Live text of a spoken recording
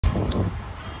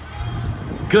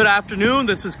Good afternoon,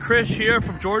 this is Chris here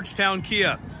from Georgetown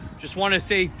Kia. Just want to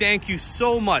say thank you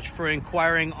so much for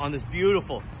inquiring on this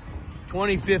beautiful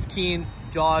 2015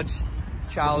 Dodge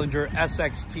Challenger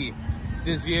SXT.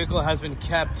 This vehicle has been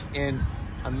kept in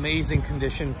amazing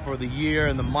condition for the year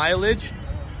and the mileage.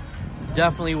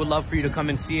 Definitely would love for you to come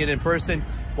and see it in person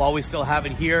while we still have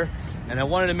it here. And I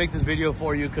wanted to make this video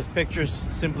for you because pictures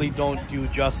simply don't do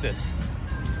justice.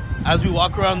 As we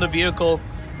walk around the vehicle,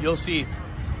 you'll see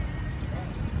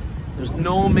there's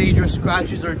no major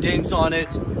scratches or dings on it.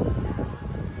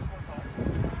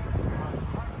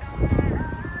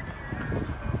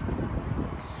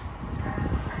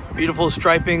 Beautiful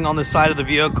striping on the side of the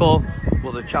vehicle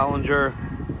with the Challenger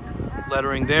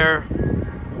lettering there.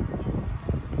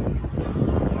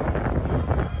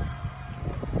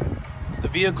 The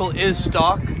vehicle is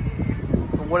stock.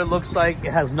 From what it looks like,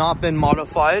 it has not been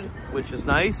modified, which is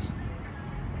nice.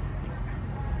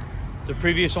 The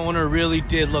previous owner really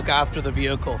did look after the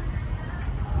vehicle.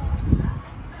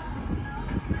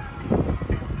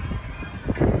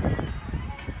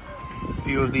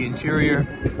 View of the interior.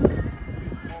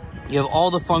 You have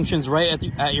all the functions right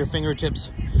at your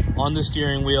fingertips on the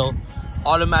steering wheel.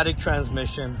 Automatic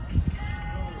transmission.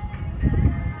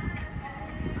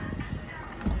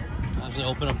 As I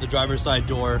open up the driver's side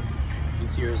door, you can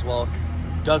see here as well.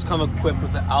 It does come equipped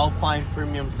with the Alpine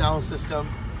premium sound system.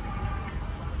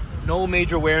 No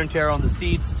major wear and tear on the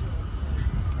seats.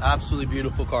 Absolutely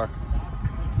beautiful car.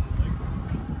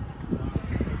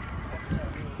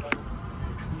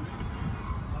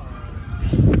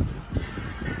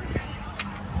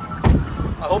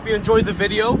 I hope you enjoyed the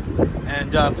video,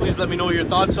 and please let me know what your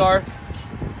thoughts are.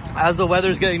 As the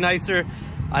weather's getting nicer,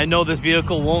 I know this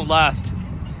vehicle won't last.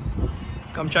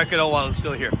 Come check it out while it's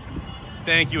still here.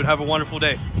 Thank you and have a wonderful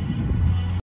day.